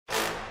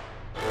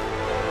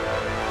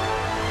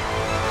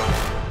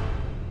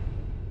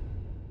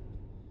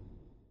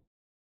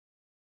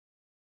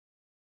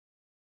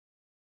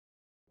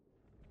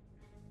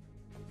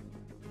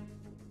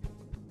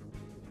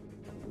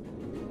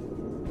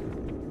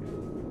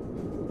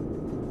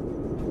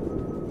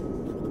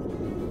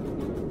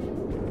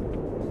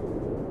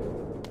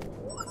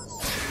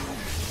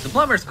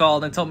plumbers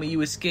called and told me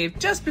you escaped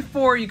just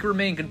before you could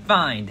remain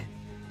confined.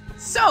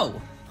 So,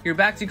 you're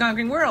back to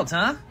conquering worlds,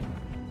 huh?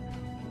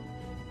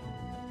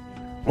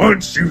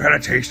 Once you've had a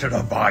taste of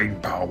divine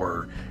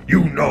power,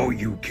 you know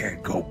you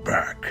can't go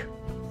back.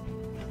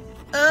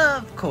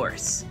 Of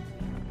course.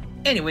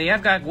 Anyway,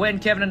 I've got Gwen,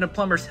 Kevin, and the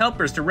plumber's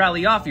helpers to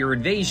rally off your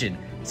invasion,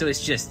 so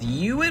it's just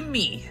you and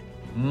me.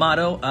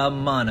 Motto a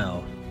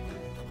mano.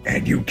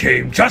 And you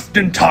came just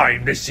in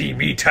time to see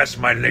me test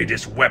my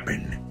latest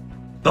weapon,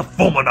 the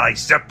Fulminite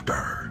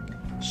Scepter.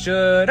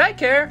 Should I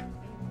care?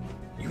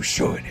 You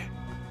should,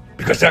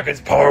 because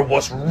Ekken's power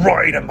was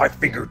right at my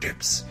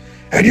fingertips,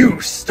 and you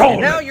stole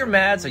And now it. you're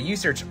mad, so you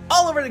search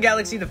all over the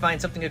galaxy to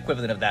find something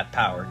equivalent of that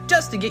power,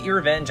 just to get your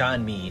revenge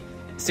on me.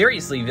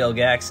 Seriously,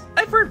 Vilgax,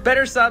 I've heard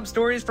better sob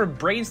stories from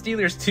Brain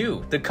Stealers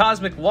too, the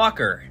Cosmic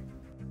Walker.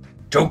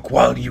 Joke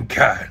while you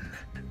can.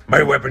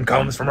 My weapon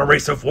comes from a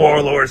race of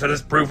warlords that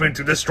has proven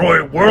to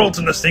destroy worlds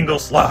in a single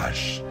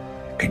slash.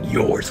 And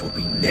yours will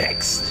be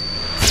next.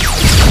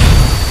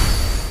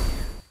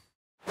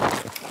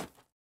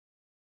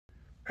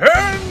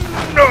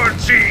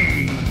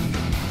 Energy!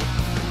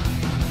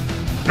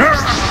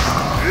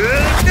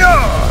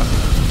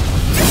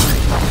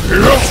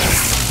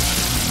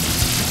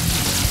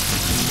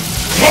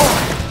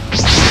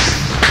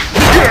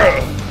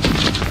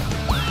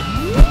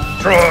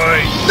 Try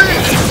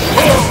this!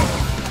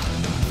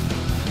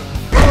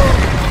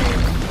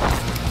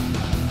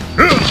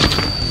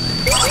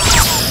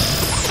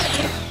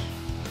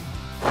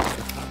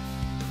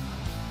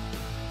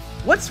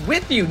 What's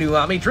with you, new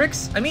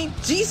omniverse? I mean,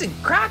 cheese and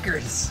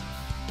crackers!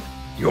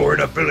 Your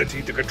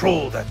inability to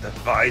control that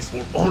device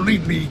will only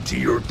lead to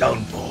your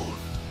downfall.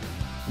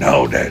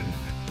 Now then,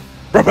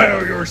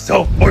 prepare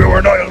yourself for your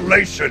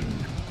annihilation!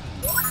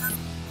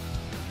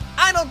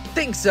 I don't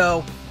think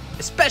so.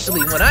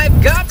 Especially when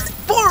I've got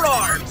 4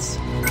 arms!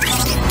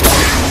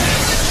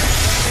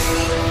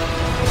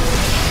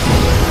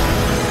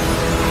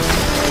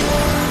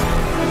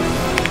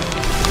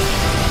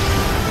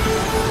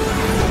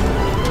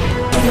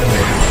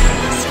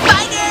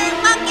 Spider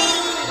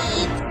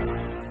monkey!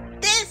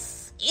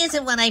 This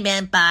isn't what I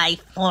meant by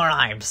 4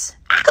 arms.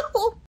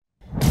 Ow!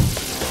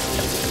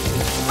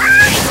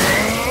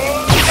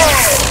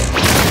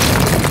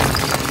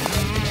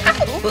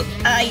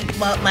 I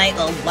want my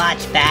old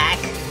watch back.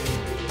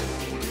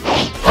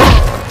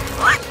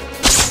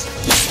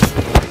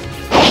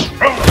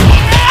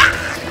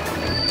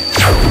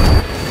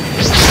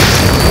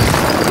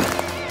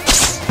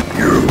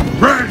 You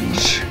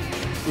wrench!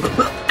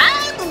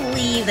 I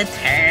believe the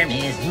term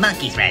is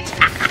monkey's wrench.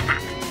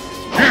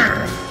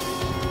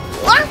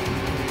 What?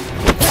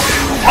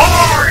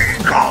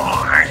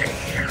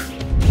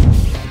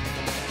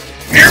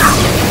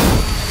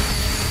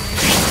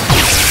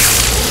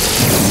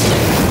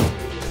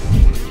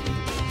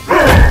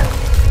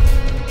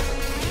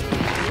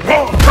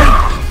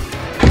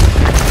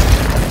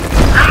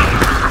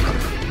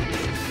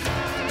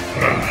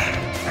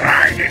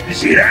 I didn't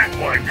see that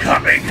one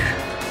coming.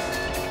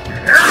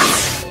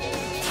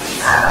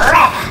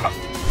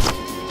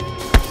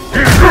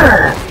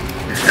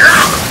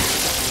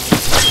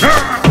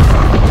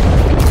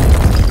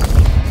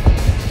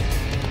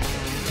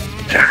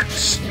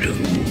 That's new.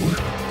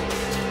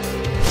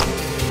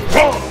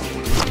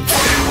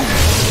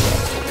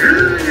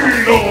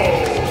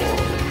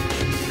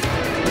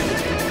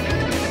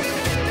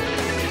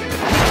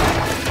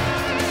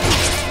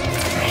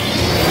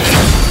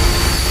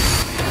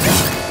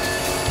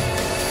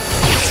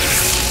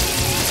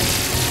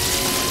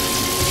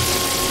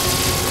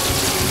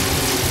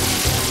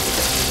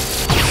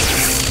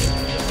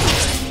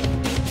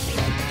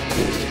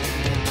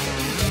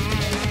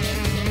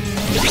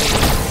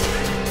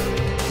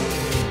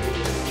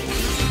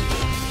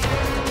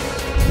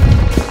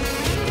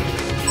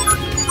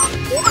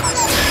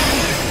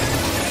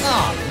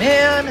 Aw,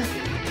 man!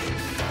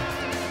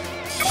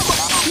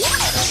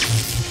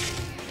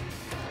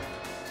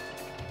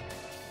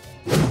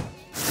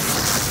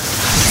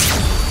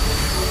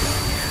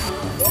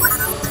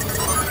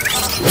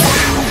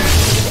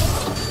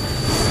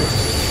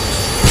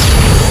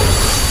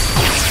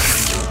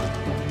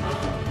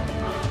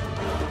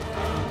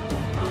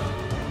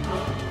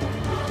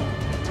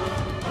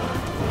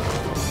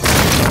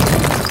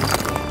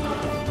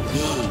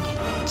 Big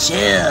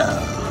chill.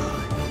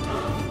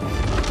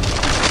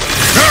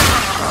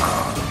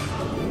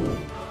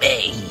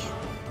 Hey,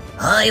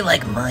 I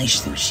like my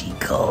sushi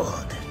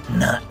cold,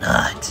 not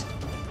hot.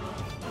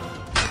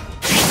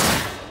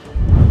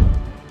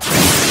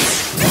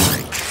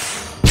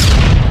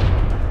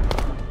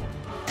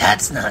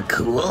 That's not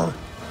cool.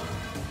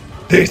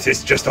 This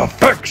is just a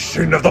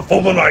fraction of the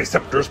Fulminite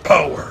Scepter's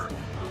power.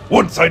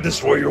 Once I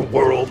destroy your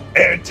world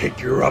and take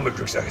your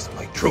omniverse as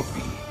my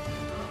trophy,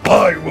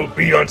 I will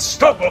be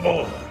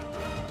unstoppable!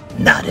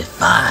 Not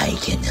if I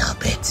can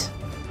help it.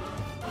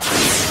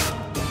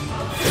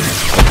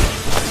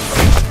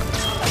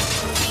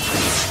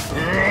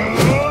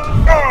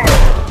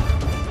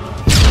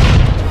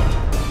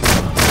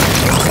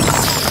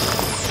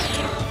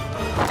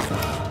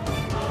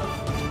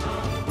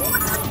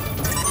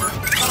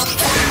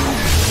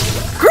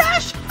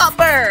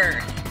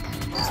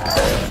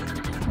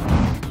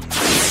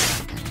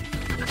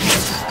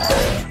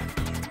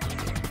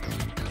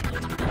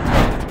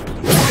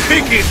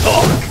 Rocket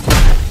Hawk!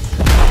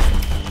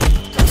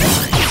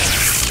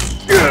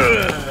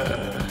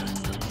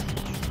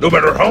 No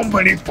matter how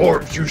many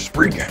forms you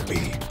spring at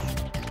me,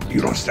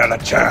 you don't stand a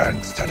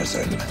chance,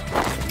 Tennyson.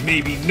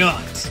 Maybe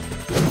not.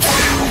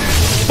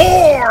 4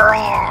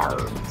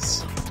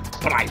 arms!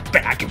 But I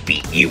bet I can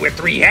beat you with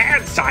 3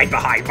 hands tied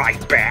behind my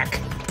back.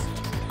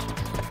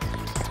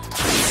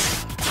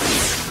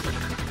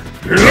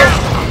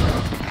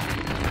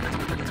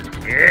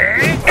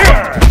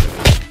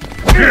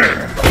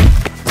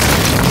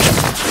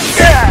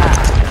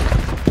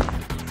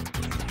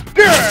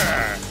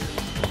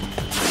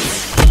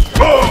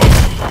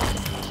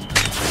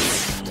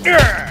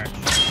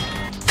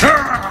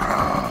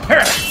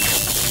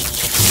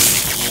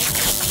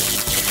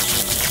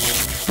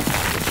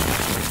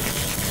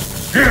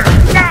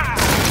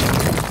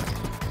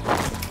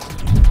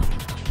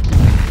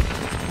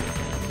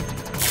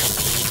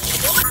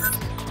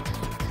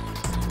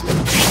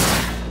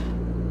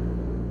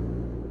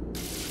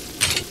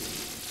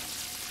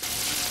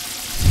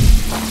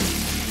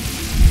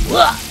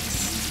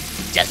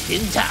 Whoops! Just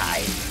in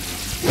time.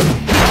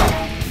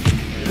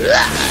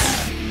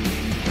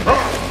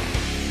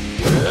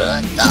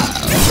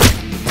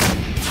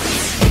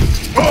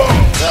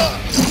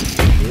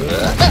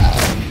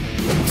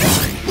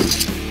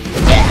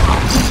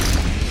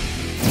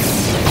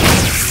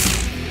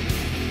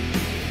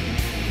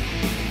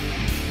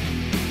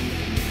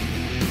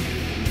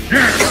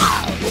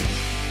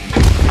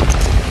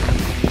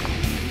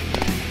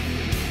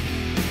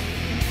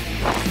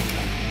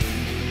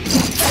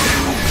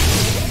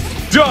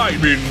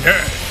 Diamond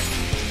Head!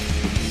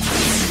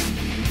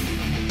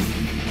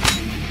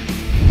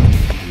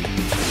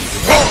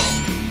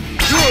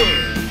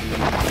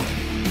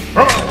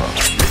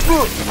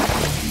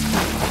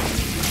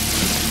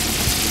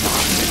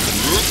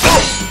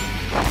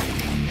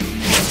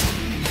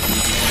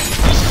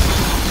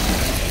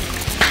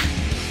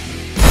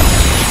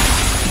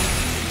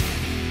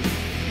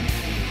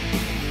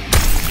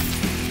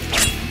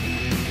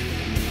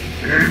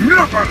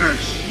 Enough of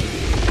this!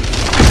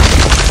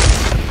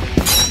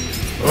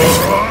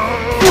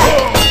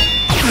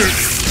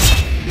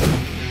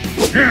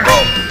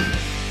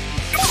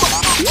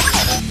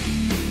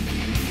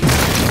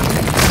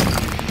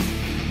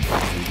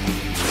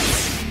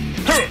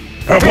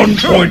 At one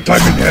point,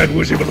 Diamond Head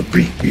was able to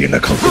beat me in the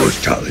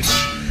Conqueror's Challenge,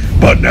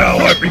 but now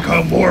I've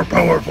become more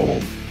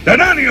powerful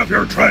than any of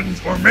your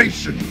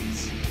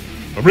transformations.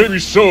 Maybe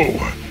so,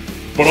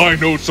 but I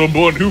know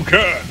someone who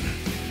can.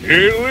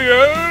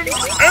 Alien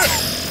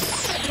X!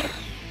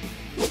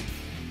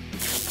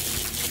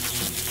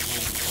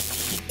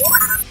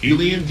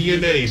 Alien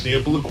DNA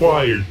sample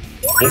acquired.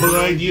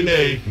 Override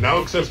DNA now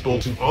accessible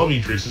to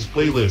Omnitrix's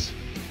playlist.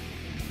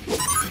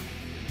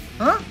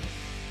 Huh?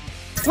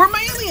 Where'd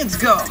my aliens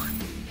go?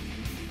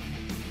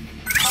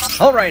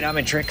 Alright,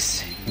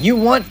 Omnitrix. You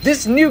want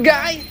this new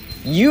guy?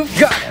 You've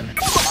got him.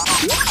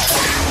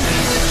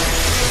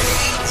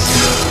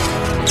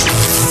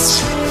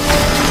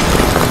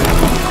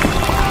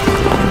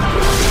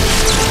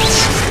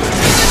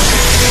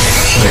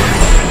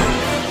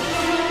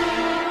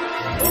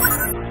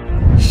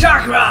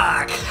 Shock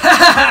Rock! Ha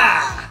ha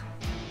ha!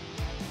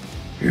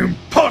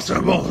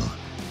 Impossible!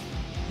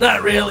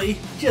 Not really.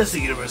 Just the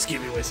universe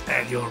giving you its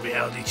annual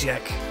reality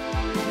check.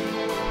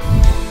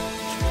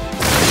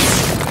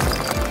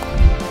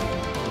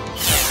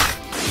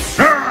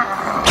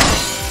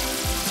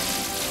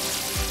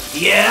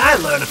 Yeah, I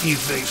learned a few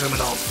things from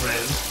an old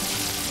friend.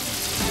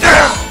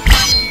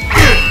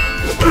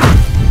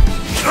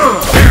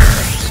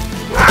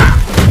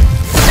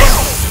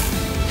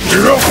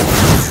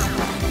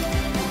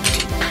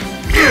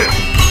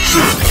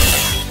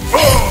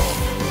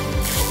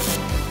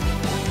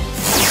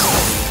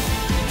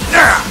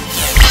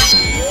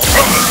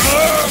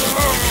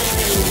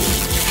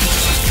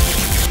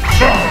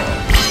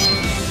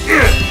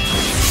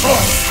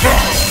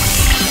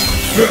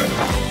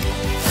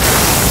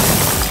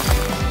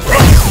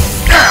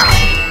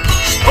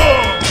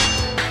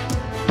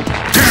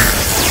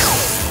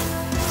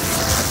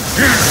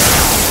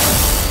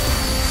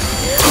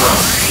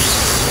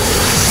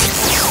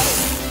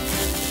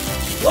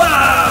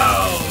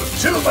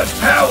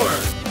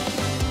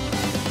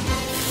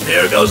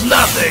 Here goes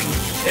nothing.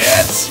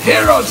 It's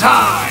hero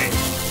time.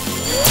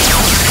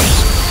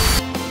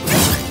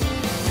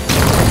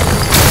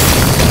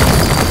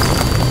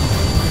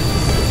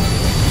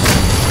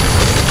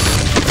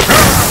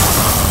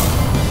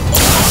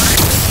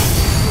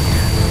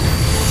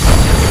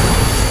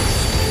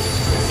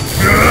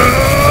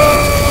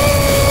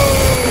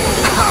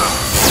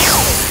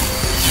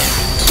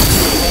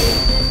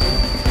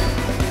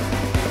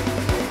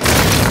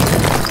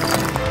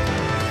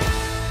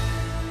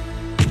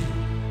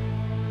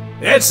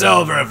 It's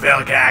over,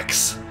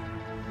 Vilgax.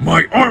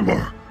 My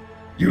armor!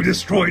 You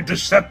destroyed the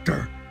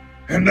scepter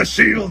and the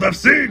shield of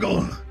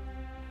Seagull!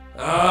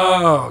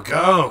 Oh,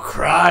 go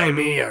cry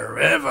me a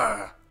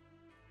river.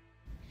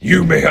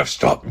 You may have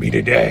stopped me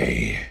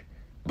today,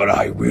 but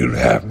I will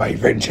have my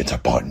vengeance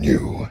upon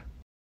you.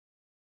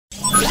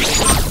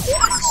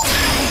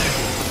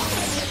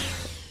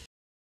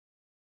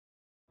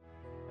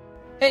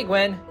 Hey,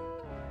 Gwen.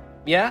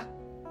 Yeah?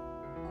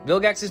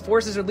 Vilgax's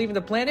forces are leaving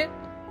the planet?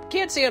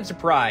 Can't say I'm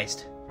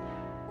surprised.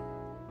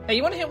 Hey,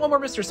 you want to hit one more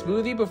Mr.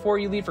 Smoothie before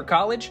you leave for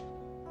college?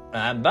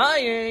 I'm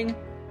buying!